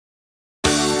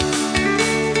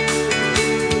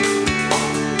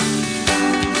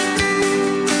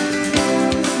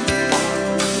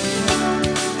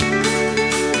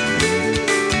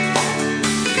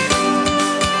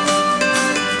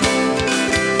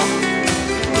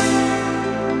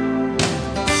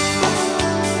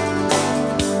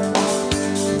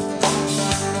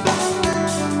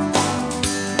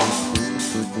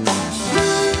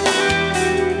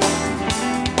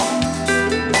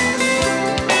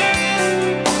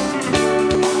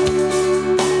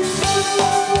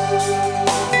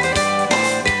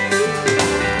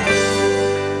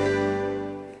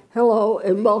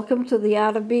welcome to the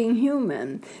Art of Being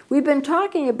Human. We've been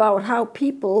talking about how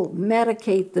people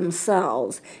medicate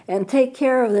themselves and take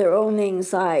care of their own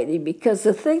anxiety, because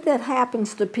the thing that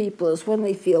happens to people is when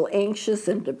they feel anxious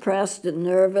and depressed and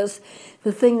nervous,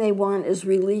 the thing they want is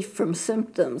relief from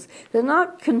symptoms. They're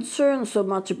not concerned so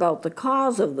much about the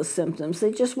cause of the symptoms,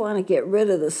 they just want to get rid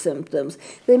of the symptoms.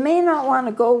 They may not want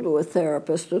to go to a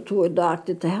therapist or to a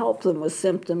doctor to help them with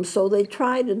symptoms, so they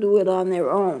try to do it on their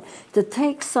own, to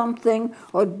take something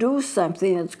or do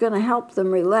something that's going to help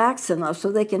them relax enough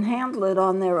so they can handle it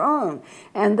on their own.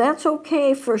 And that's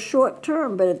okay for short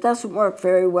term, but it doesn't work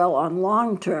very well on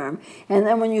long term. And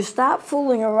then when you stop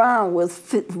fooling around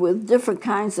with different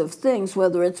kinds of things,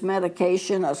 whether it's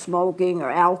medication or smoking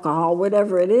or alcohol,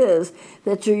 whatever it is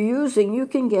that you're using, you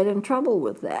can get in trouble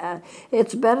with that.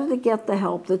 It's better to get the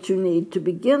help that you need to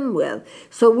begin with.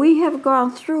 So we have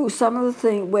gone through some of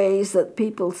the ways that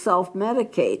people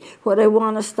self-medicate. What I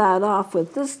want to start off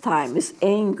with this time is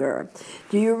anger.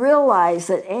 Do you realize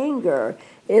that anger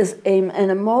is an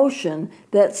emotion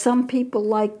that some people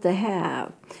like to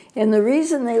have? And the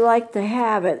reason they like to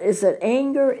have it is that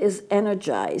anger is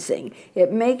energizing.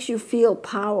 It makes you feel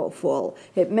powerful.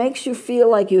 It makes you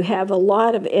feel like you have a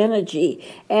lot of energy,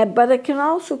 but it can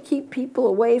also keep people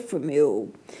away from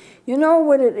you. You know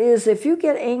what it is? If you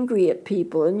get angry at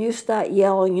people and you start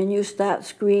yelling and you start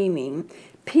screaming,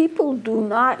 people do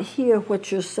not hear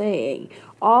what you're saying.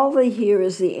 All they hear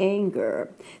is the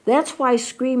anger. That's why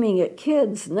screaming at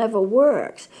kids never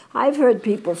works. I've heard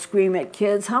people scream at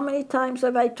kids. How many times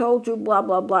have I told you blah,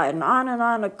 blah, blah, and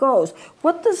on it goes.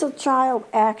 What does a child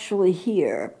actually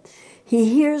hear?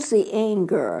 He hears the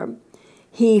anger.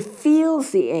 He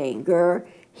feels the anger.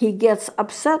 He gets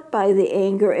upset by the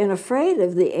anger and afraid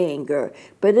of the anger.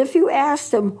 But if you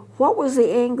asked him, what was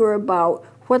the anger about?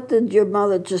 What did your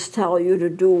mother just tell you to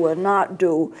do or not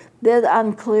do? They're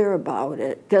unclear about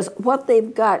it, because what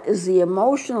they've got is the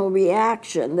emotional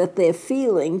reaction that they're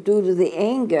feeling due to the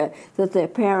anger that their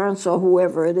parents or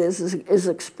whoever it is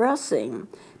expressing.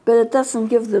 But it doesn't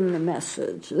give them the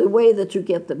message. The way that you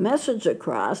get the message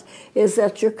across is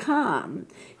that you're calm.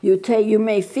 You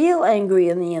may feel angry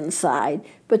in the inside,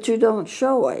 but you don't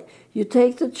show it. You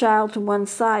take the child to one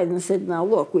side and say, now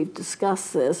look, we've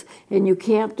discussed this, and you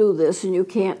can't do this, and you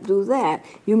can't do that.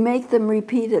 You make them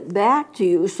repeat it back to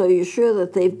you so you're sure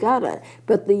that they've got it.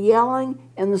 But the yelling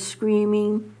and the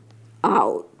screaming,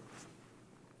 out.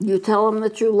 You tell them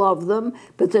that you love them,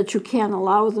 but that you can't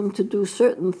allow them to do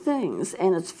certain things,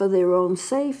 and it's for their own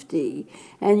safety.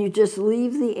 And you just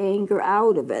leave the anger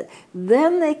out of it.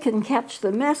 Then they can catch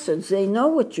the message. They know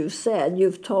what you said.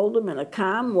 You've told them in a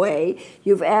calm way.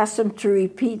 You've asked them to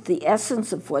repeat the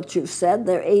essence of what you've said.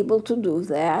 They're able to do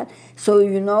that. So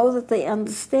you know that they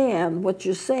understand what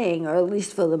you're saying, or at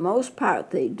least for the most part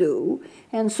they do.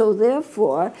 And so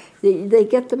therefore, they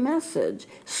get the message.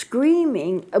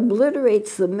 Screaming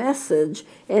obliterates the message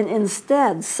and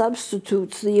instead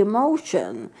substitutes the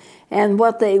emotion. And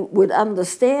what they would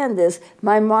understand is,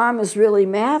 my mom is really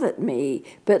mad at me,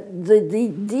 but the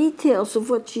details of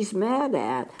what she's mad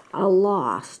at are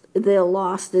lost. They're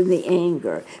lost in the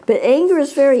anger. But anger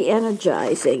is very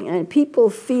energizing, and people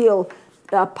feel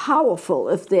powerful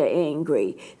if they're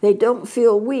angry. They don't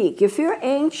feel weak. If you're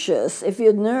anxious, if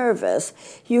you're nervous,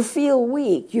 you feel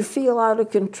weak. You feel out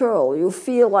of control. You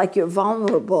feel like you're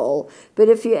vulnerable. But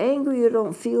if you're angry, you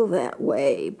don't feel that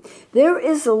way. There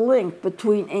is a link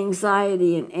between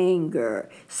anxiety and anger.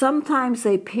 Sometimes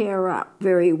they pair up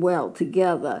very well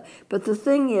together. But the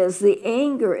thing is, the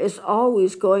anger is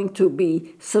always going to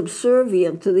be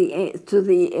subservient to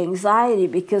the anxiety,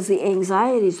 because the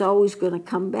anxiety is always going to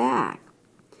come back.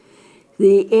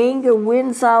 The anger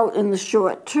wins out in the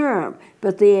short term,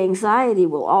 but the anxiety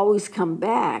will always come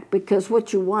back, because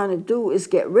what you want to do is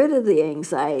get rid of the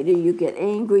anxiety. You get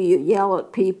angry, you yell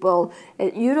at people,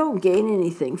 and you don't gain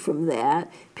anything from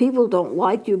that. People don't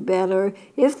like you better.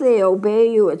 If they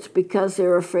obey you, it's because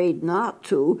they're afraid not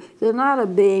to. They're not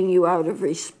obeying you out of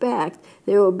respect.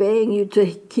 They're obeying you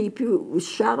to keep you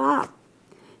shut up.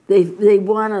 They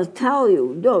want to tell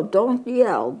you, no, don't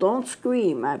yell, don't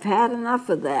scream. I've had enough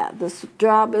of that. This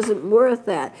job isn't worth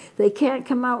that. They can't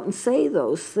come out and say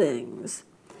those things.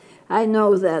 I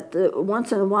know that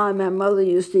once in a while my mother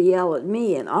used to yell at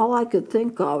me, and all I could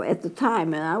think of at the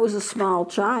time, and I was a small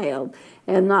child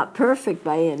and not perfect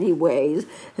by any ways,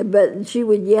 but she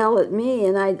would yell at me,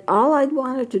 and all I'd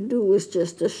wanted to do was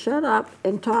just to shut up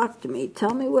and talk to me.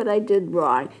 Tell me what I did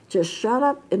wrong. Just shut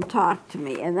up and talk to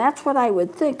me. And that's what I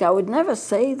would think. I would never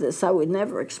say this. I would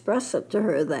never express it to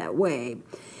her that way.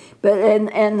 But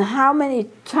and how many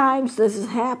times does this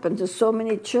happen to so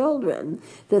many children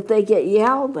that they get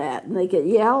yelled at and they get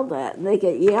yelled at and they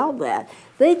get yelled at?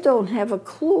 They don't have a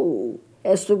clue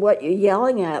as to what you're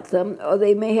yelling at them, or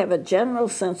they may have a general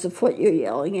sense of what you're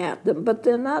yelling at them, but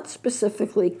they're not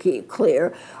specifically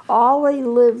clear. All they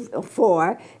live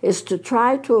for is to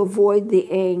try to avoid the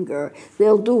anger.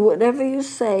 They'll do whatever you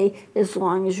say as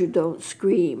long as you don't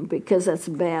scream, because that's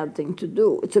a bad thing to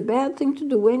do. It's a bad thing to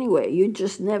do anyway. You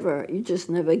just never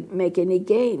make any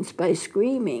gains by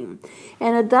screaming.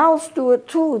 And adults do it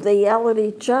too. They yell at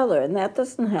each other, and that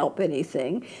doesn't help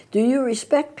anything. Do you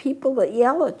respect people that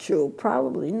yell at you?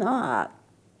 Probably not.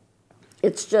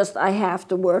 It's just, I have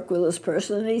to work with this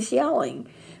person and he's yelling,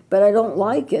 but I don't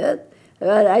like it.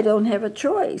 But I don't have a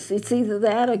choice. It's either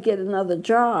that or get another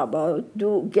job or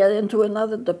get into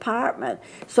another department.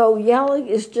 So yelling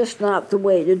is just not the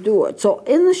way to do it. So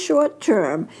in the short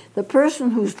term, the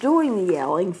person who's doing the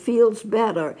yelling feels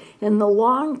better. In the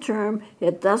long term,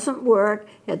 it doesn't work.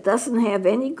 It doesn't have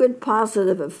any good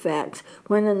positive effects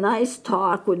when a nice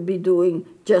talk would be doing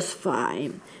just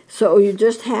fine. So you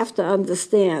just have to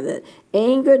understand that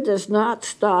anger does not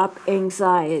stop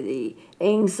anxiety.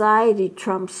 Anxiety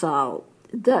trumps out.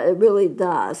 It really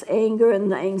does. Anger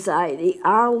and anxiety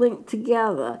are linked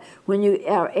together. When you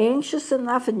are anxious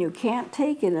enough and you can't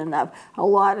take it enough, a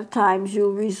lot of times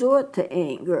you'll resort to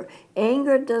anger.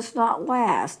 Anger does not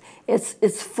last.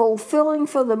 It's fulfilling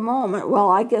for the moment. Well,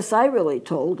 I guess I really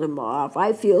told him off.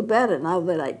 I feel better now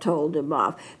that I told him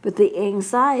off. But the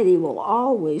anxiety will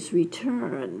always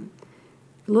return.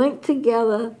 Linked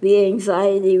together, the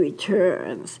anxiety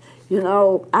returns. You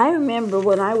know, I remember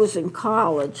when I was in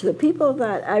college, the people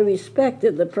that I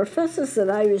respected, the professors that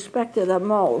I respected the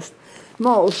most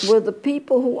were the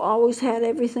people who always had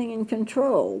everything in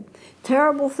control.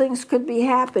 Terrible things could be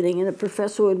happening, and the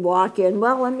professor would walk in,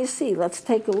 well, let me see, let's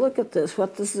take a look at this.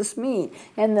 What does this mean?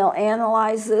 And they'll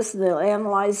analyze this, and they'll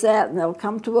analyze that, and they'll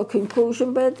come to a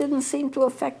conclusion, but it didn't seem to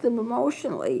affect them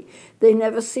emotionally. They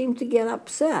never seemed to get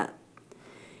upset.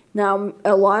 Now,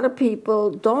 a lot of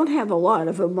people don't have a lot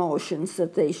of emotions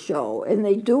that they show, and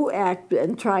they do act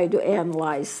and try to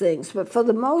analyze things. But for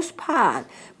the most part,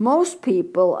 most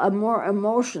people are more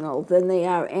emotional than they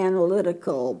are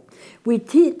analytical. We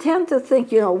tend to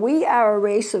think, you know, we are a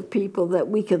race of people that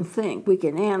we can think, we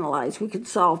can analyze, we can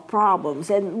solve problems,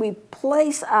 and we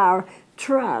place our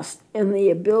trust in the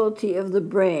ability of the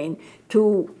brain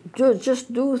to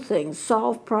just do things,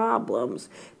 solve problems.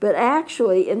 But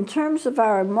actually, in terms of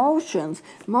our emotions,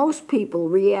 most people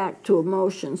react to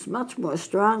emotions much more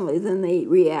strongly than they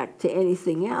react to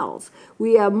anything else.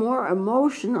 We are more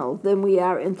emotional than we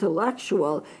are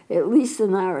intellectual, at least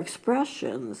in our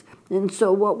expressions. And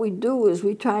so what we do is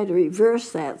we try to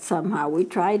reverse that somehow. We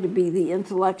try to be the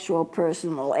intellectual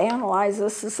person. We'll analyze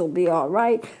this will be all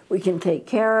right, we can take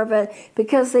care of it,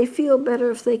 because they feel better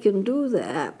if they can do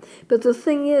that. But the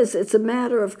thing is, it's a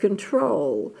matter of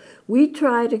control. We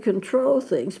try to control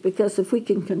things because if we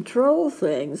can control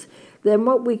things, then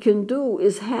what we can do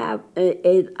is have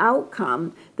an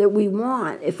outcome that we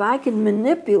want. If I can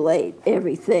manipulate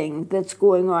everything that's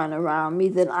going on around me,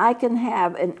 then I can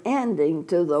have an ending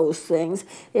to those things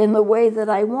in the way that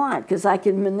I want, because I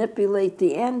can manipulate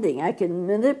the ending. I can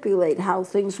manipulate how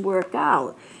things work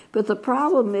out. But the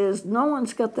problem is no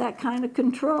one's got that kind of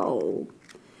control.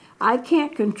 I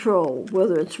can't control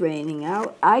whether it's raining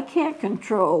out. I can't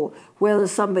control whether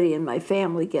somebody in my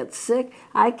family gets sick.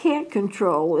 I can't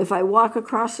control if I walk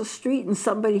across the street and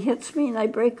somebody hits me and I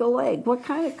break a leg. What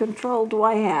kind of control do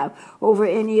I have over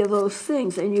any of those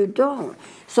things? And you don't.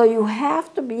 So you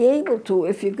have to be able to,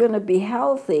 if you're going to be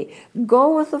healthy,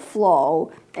 go with the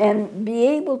flow and be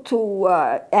able to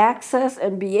access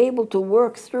and be able to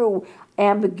work through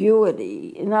ambiguity.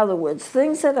 In other words,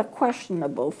 things that are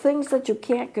questionable, things that you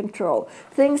can't control,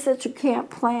 things that you can't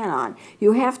plan on.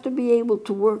 You have to be able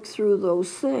to work through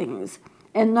those things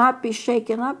and not be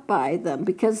shaken up by them,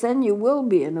 because then you will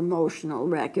be an emotional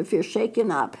wreck. If you're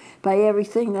shaken up by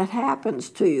everything that happens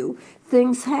to you,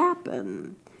 things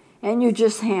happen. And you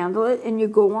just handle it and you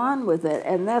go on with it.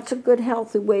 And that's a good,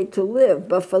 healthy way to live.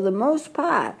 But for the most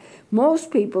part, most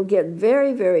people get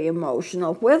very, very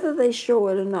emotional, whether they show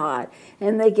it or not.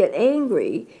 And they get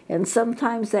angry. And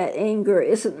sometimes that anger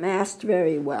isn't masked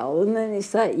very well. And then they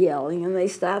start yelling and they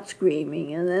start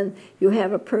screaming. And then you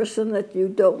have a person that you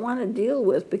don't want to deal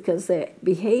with because they're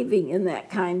behaving in that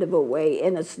kind of a way.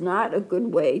 And it's not a good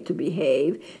way to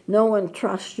behave. No one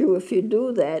trusts you if you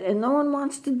do that. And no one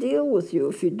wants to deal with you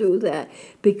if you do that,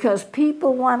 because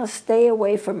people want to stay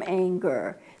away from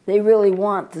anger. they really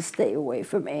want to stay away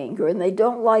from anger, and they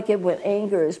don't like it when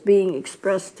anger is being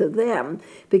expressed to them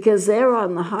because they're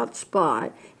on the hot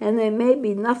spot, and there may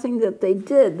be nothing that they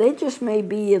did. They just may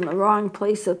be in the wrong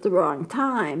place at the wrong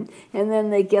time, and then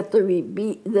they get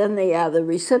then they are the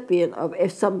recipient of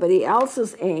somebody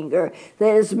else's anger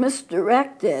that is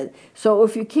misdirected. So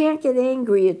if you can't get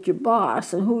angry at your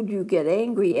boss, and who do you get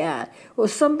angry at? Well,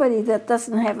 somebody that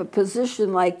doesn't have a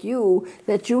position like you,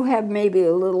 that you have maybe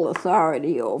a little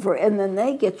authority over, and then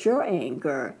they get your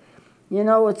anger. You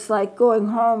know, it's like going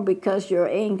home because you're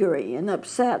angry and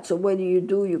upset. So what do?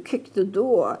 You kick the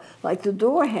door, like the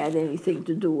door had anything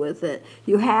to do with it.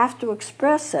 You have to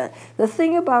express it. The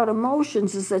thing about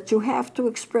emotions is that you have to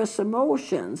express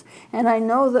emotions. And I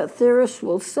know that theorists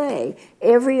will say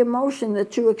every emotion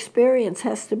that you experience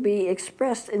has to be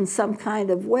expressed in some kind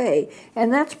of way.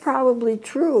 And that's probably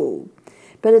true.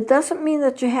 But it doesn't mean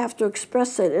that you have to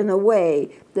express it in a way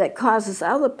that causes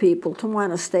other people to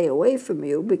want to stay away from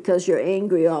you because you're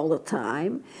angry all the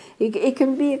time. It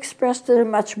can be expressed in a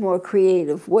much more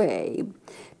creative way.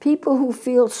 People who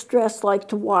feel stressed like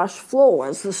to wash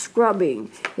floors, the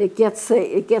scrubbing, it gets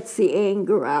the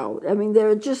anger out. I mean, there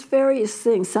are just various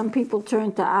things. Some people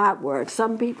turn to artwork,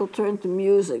 some people turn to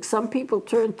music, some people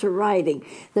turn to writing.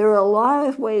 There are a lot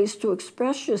of ways to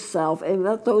express yourself and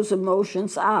let those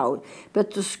emotions out, but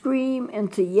to scream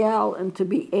and to yell and to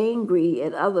be angry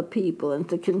at other people and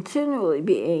to continually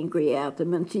be angry at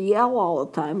them and to yell all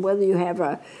the time, whether you have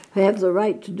the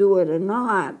right to do it or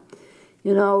not.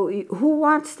 You know, who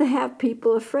wants to have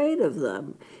people afraid of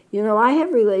them? You know, I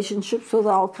have relationships with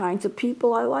all kinds of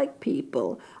people. I like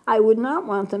people. I would not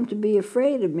want them to be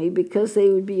afraid of me because they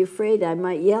would be afraid I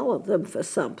might yell at them for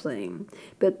something.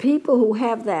 But people who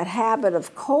have that habit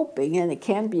of coping, and it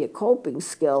can be a coping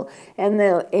skill, and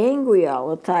they're angry all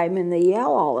the time and they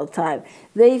yell all the time,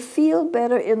 they feel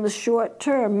better in the short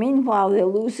term. Meanwhile, they're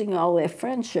losing all their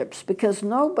friendships because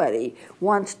nobody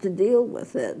wants to deal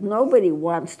with it. Nobody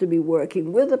wants to be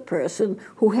working with a person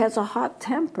who has a hot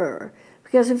temper.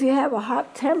 Because if you have a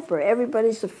hot temper,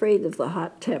 everybody's afraid of the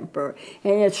hot temper.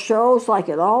 And it shows like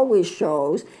it always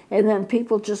shows, and then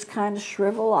people just kind of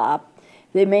shrivel up.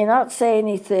 They may not say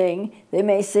anything. They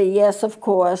may say, yes, of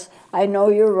course, I know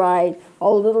you're right,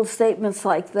 all little statements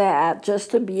like that,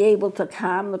 just to be able to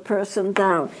calm the person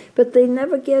down. But they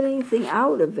never get anything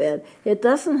out of it. It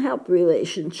doesn't help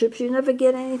relationships. You never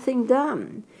get anything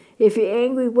done. If you're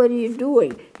angry, what are you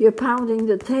doing? You're pounding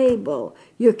the table.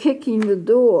 You're kicking the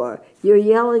door. You're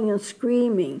yelling and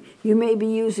screaming. You may be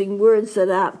using words that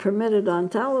aren't permitted on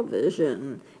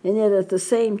television. And yet at the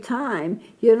same time,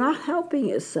 you're not helping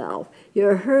yourself.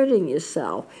 You're hurting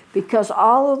yourself because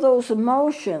all of those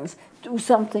emotions do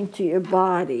something to your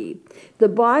body. The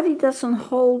body doesn't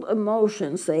hold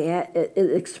emotions, it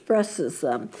expresses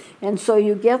them. And so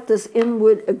you get this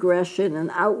inward aggression and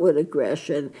outward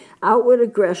aggression. Outward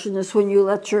aggression is when you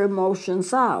let your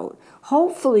emotions out.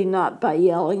 Hopefully not by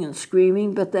yelling and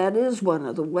screaming, but that is one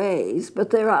of the ways.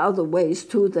 But there are other ways,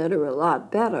 too, that are a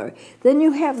lot better. Then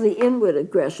you have the inward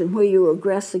aggression, where you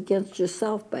aggress against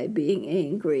yourself by being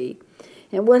angry.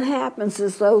 And what happens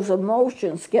is those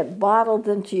emotions get bottled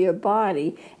into your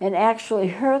body and actually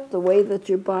hurt the way that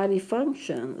your body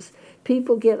functions.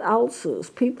 People get ulcers.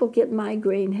 People get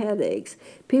migraine headaches.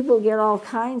 People get all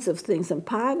kinds of things, and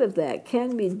part of that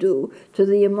can be due to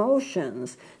the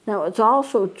emotions. Now, it's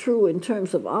also true in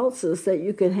terms of ulcers that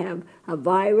you can have a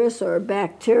virus or a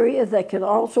bacteria that can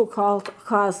also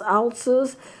cause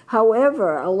ulcers.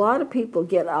 However, a lot of people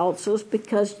get ulcers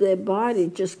because their body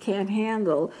just can't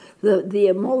handle the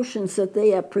emotions that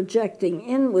they are projecting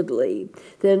inwardly.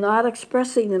 They're not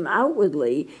expressing them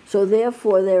outwardly, so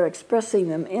therefore they're expressing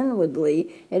them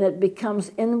inwardly, and it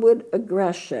becomes inward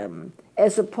aggression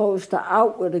as opposed to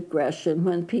outward aggression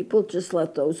when people just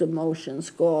let those emotions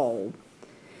go.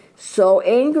 So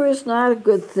anger is not a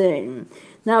good thing.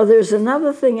 Now, there's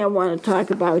another thing I want to talk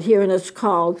about here, and it's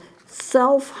called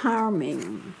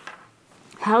self-harming.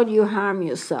 How do you harm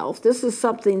yourself? This is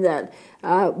something that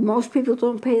most people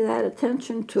don't pay that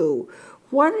attention to.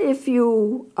 What if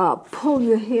you pull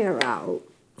your hair out?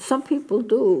 Some people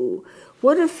do.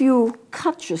 What if you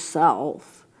cut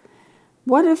yourself?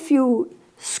 What if you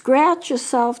scratch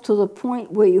yourself to the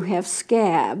point where you have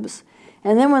scabs,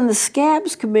 and then when the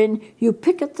scabs come in, you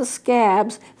pick at the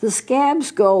scabs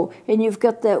go, and you've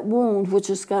got that wound, which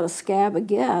has got a scab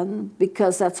again,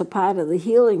 because that's a part of the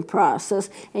healing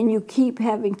process, and you keep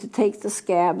having to take the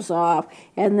scabs off,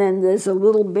 and then there's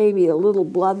maybe a little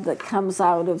blood that comes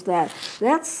out of that.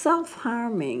 That's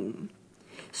self-harming.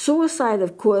 Suicide,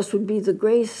 of course, would be the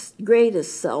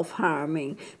greatest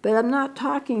self-harming, but I'm not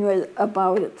talking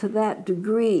about it to that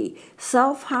degree.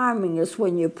 Self-harming is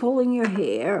when you're pulling your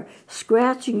hair,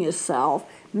 scratching yourself,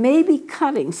 maybe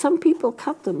cutting. Some people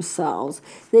cut themselves.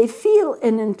 They feel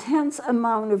an intense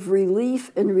amount of relief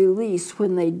and release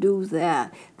when they do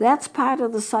that. That's part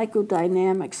of the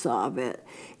psychodynamics of it.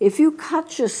 If you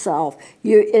cut yourself,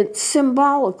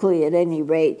 symbolically at any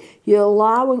rate, you're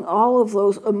allowing all of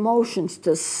those emotions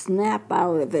to snap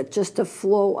out of it, just to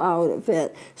flow out of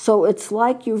it. So it's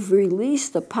like you've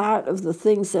released a part of the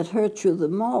things that hurt you the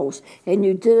most, and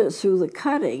you did it through the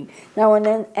cutting. Now,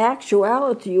 in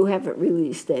actuality, you haven't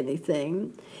released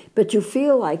anything, but you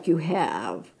feel like you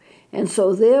have. And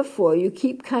so therefore, you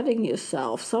keep cutting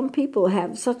yourself. Some people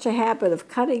have such a habit of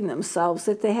cutting themselves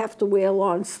that they have to wear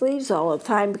long sleeves all the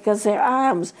time because their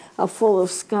arms are full of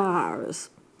scars.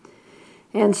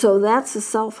 And so that's a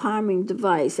self-harming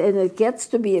device. And it gets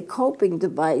to be a coping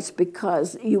device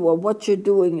because what you're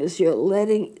doing is you're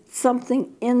letting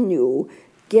something in you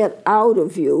get out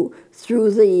of you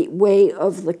through the way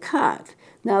of the cut.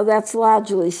 Now, that's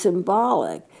largely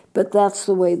symbolic, but that's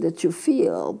the way that you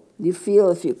feel. You feel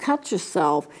if you cut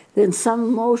yourself, then some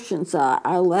emotions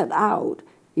are let out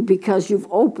because you've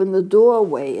opened the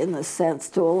doorway, in a sense,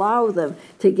 to allow them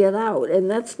to get out.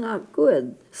 And that's not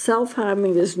good.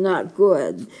 Self-harming is not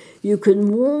good. You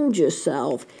can wound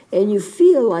yourself, and you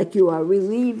feel like you are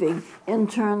relieving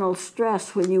internal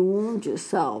stress when you wound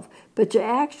yourself, but you're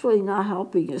actually not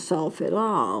helping yourself at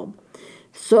all.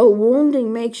 So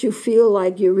wounding makes you feel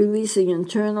like you're releasing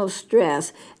internal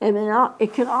stress, and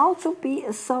it can also be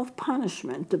a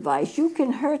self-punishment device. You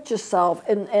can hurt yourself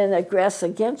and aggress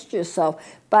against yourself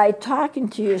by talking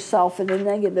to yourself in a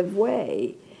negative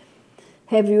way.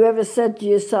 Have you ever said to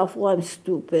yourself, well, I'm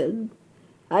stupid,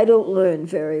 I don't learn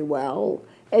very well,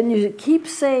 and you keep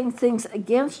saying things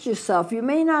against yourself? You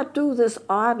may not do this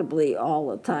audibly all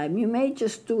the time. You may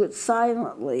just do it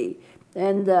silently.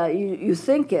 And you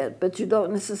think it, but you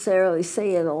don't necessarily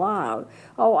say it aloud.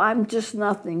 Oh, I'm just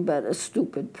nothing but a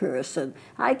stupid person.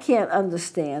 I can't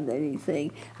understand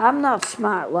anything. I'm not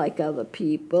smart like other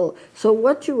people. So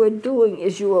what you are doing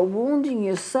is you are wounding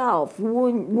yourself,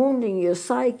 wounding your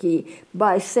psyche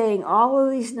by saying all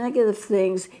of these negative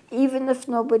things, even if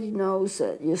nobody knows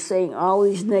it. You're saying all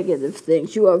these negative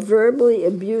things. You are verbally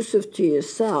abusive to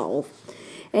yourself.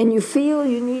 And you feel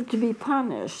you need to be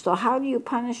punished. So how do you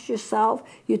punish yourself?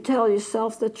 You tell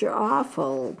yourself that you're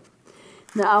awful.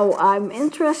 Now, I'm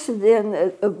interested in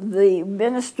the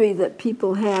ministry that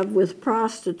people have with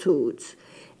prostitutes.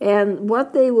 And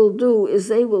what they will do is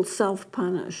they will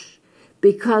self-punish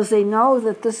because they know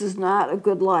that this is not a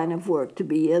good line of work to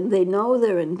be in. They know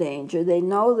they're in danger. They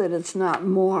know that it's not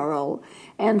moral.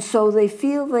 And so they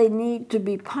feel they need to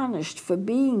be punished for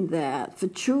being that, for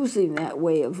choosing that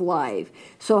way of life.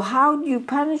 So how do you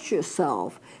punish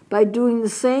yourself? By doing the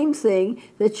same thing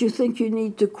that you think you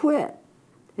need to quit.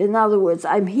 In other words,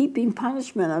 I'm heaping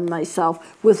punishment on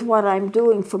myself with what I'm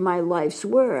doing for my life's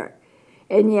work.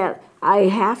 And yet I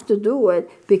have to do it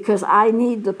because I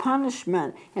need the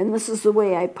punishment. And this is the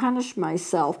way I punish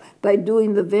myself, by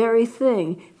doing the very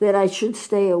thing that I should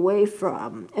stay away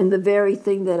from. And the very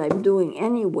thing that I'm doing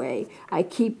anyway, I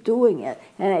keep doing it,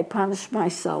 and I punish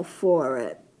myself for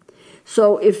it.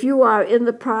 So if you are in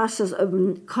the process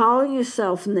of calling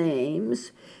yourself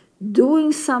names,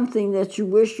 doing something that you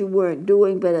wish you weren't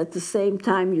doing, but at the same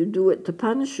time you do it to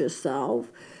punish yourself,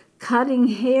 cutting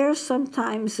hair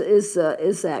sometimes is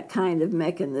that kind of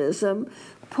mechanism.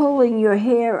 Pulling your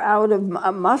hair out of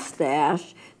a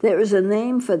mustache, there is a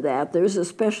name for that. There's a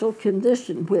special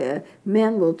condition where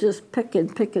men will just pick and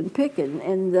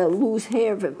lose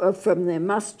hair from their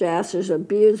mustaches or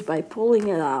beards by pulling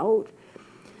it out.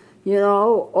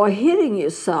 Or hitting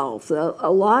yourself.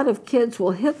 A lot of kids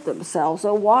will hit themselves.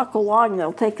 They'll walk along,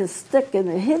 they'll take a stick and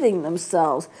they're hitting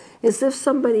themselves as if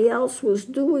somebody else was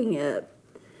doing it.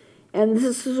 And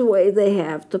this is the way they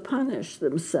have to punish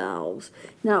themselves.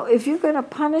 Now, if you're going to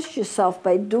punish yourself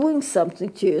by doing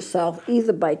something to yourself,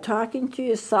 either by talking to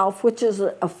yourself, which is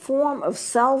a form of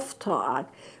self-talk,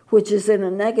 which is in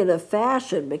a negative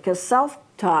fashion, because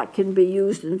self-talk can be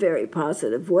used in very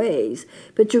positive ways,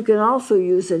 but you can also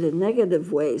use it in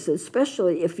negative ways,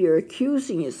 especially if you're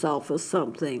accusing yourself of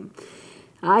something.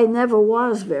 I never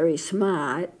was very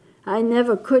smart. I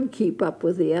never could keep up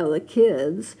with the other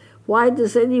kids. Why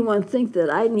does anyone think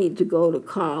that I need to go to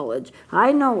college?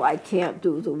 I know I can't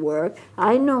do the work.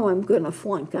 I know I'm going to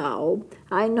flunk out.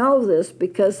 I know this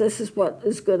because this is what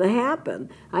is going to happen.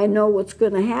 I know what's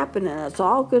going to happen, and it's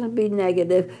all going to be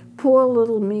negative. Poor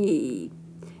little me.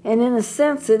 And in a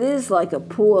sense, it is like a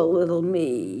poor little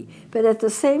me. But at the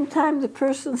same time, the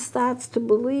person starts to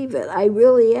believe it. I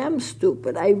really am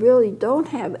stupid. I really don't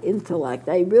have intellect.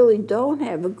 I really don't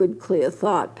have a good, clear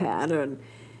thought pattern.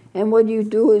 And what you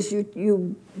do is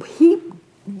you heap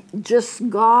just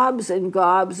gobs and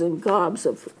gobs and gobs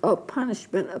of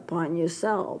punishment upon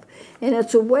yourself. And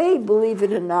it's a way, believe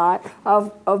it or not,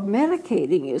 of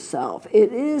medicating yourself.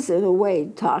 It is, in a way,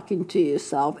 talking to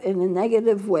yourself in a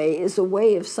negative way is a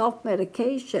way of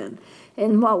self-medication.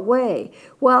 In what way?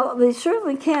 Well, they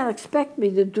certainly can't expect me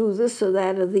to do this or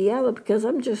that or the other because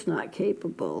I'm just not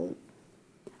capable.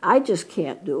 I just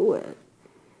can't do it.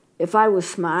 If I was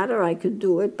smarter, I could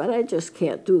do it, but I just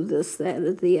can't do this, that,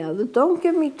 or the other. Don't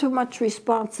give me too much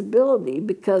responsibility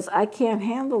because I can't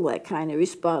handle that kind of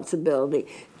responsibility.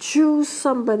 Choose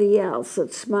somebody else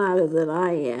that's smarter than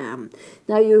I am.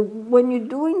 Now, when you're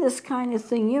doing this kind of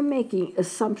thing, you're making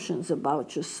assumptions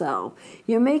about yourself.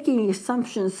 You're making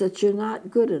assumptions that you're not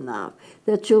good enough,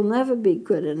 that you'll never be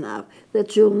good enough,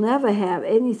 that you'll never have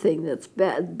anything that's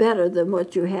better than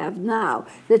what you have now,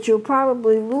 that you'll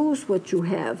probably lose what you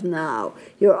have now.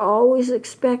 You're always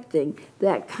expecting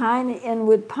that kind of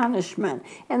inward punishment.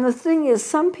 And the thing is,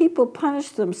 some people punish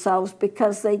themselves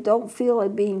because they don't feel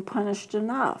like being punished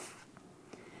enough.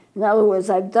 In other words,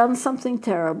 I've done something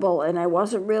terrible and I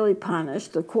wasn't really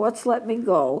punished. The courts let me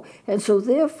go. And so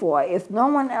therefore, if no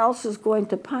one else is going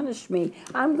to punish me,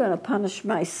 I'm going to punish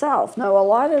myself. Now, a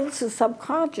lot of this is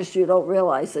subconscious. You don't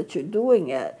realize that you're doing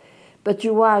it. But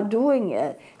you are doing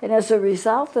it. And as a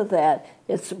result of that,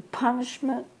 it's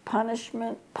punishment,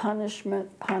 punishment,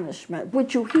 punishment, punishment,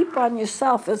 which you heap on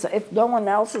yourself as if no one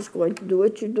else is going to do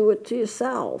it, you do it to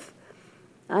yourself.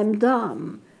 I'm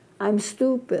dumb. I'm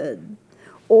stupid.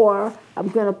 Or I'm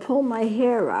going to pull my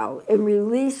hair out and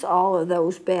release all of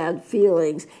those bad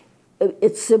feelings.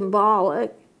 It's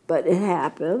symbolic, but it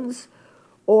happens.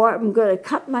 Or I'm going to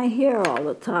cut my hair all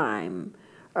the time.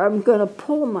 Or I'm going to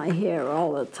pull my hair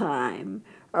all the time.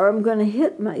 Or I'm going to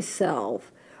hit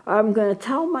myself. Or I'm going to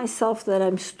tell myself that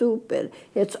I'm stupid.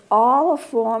 It's all a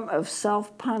form of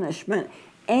self-punishment.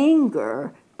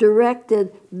 Anger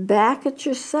directed back at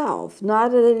yourself,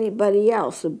 not at anybody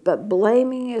else, but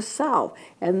blaming yourself.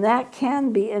 And that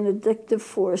can be an addictive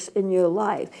force in your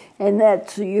life. And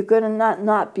that you're going to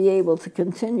not be able to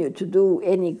continue to do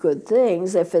any good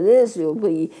things. If it is, you'll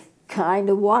be kind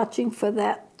of watching for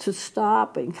that to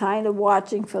stop and kind of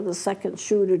watching for the second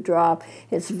shoe to drop.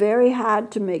 It's very hard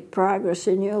to make progress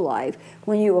in your life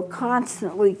when you are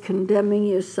constantly condemning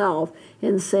yourself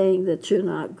and saying that you're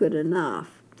not good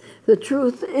enough. The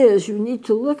truth is, you need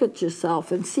to look at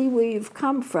yourself and see where you've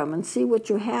come from and see what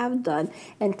you have done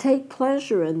and take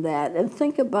pleasure in that and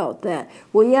think about that.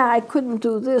 Well, yeah, I couldn't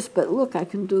do this, but look, I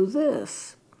can do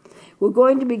this. We're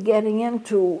going to be getting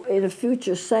into, in a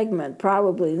future segment,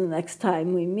 probably the next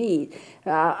time we meet,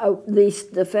 these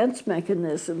defense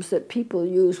mechanisms that people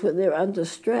use when they're under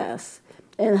stress,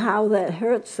 and how that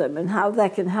hurts them and how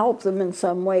that can help them in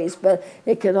some ways, but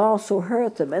it can also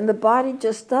hurt them. And the body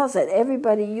just does it.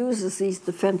 Everybody uses these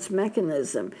defense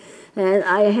mechanisms. And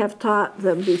I have taught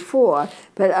them before,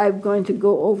 but I'm going to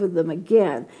go over them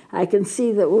again. I can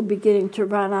see that we're beginning to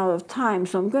run out of time,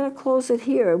 so I'm going to close it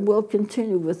here and we'll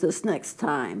continue with this next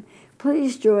time.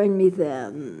 Please join me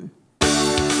then.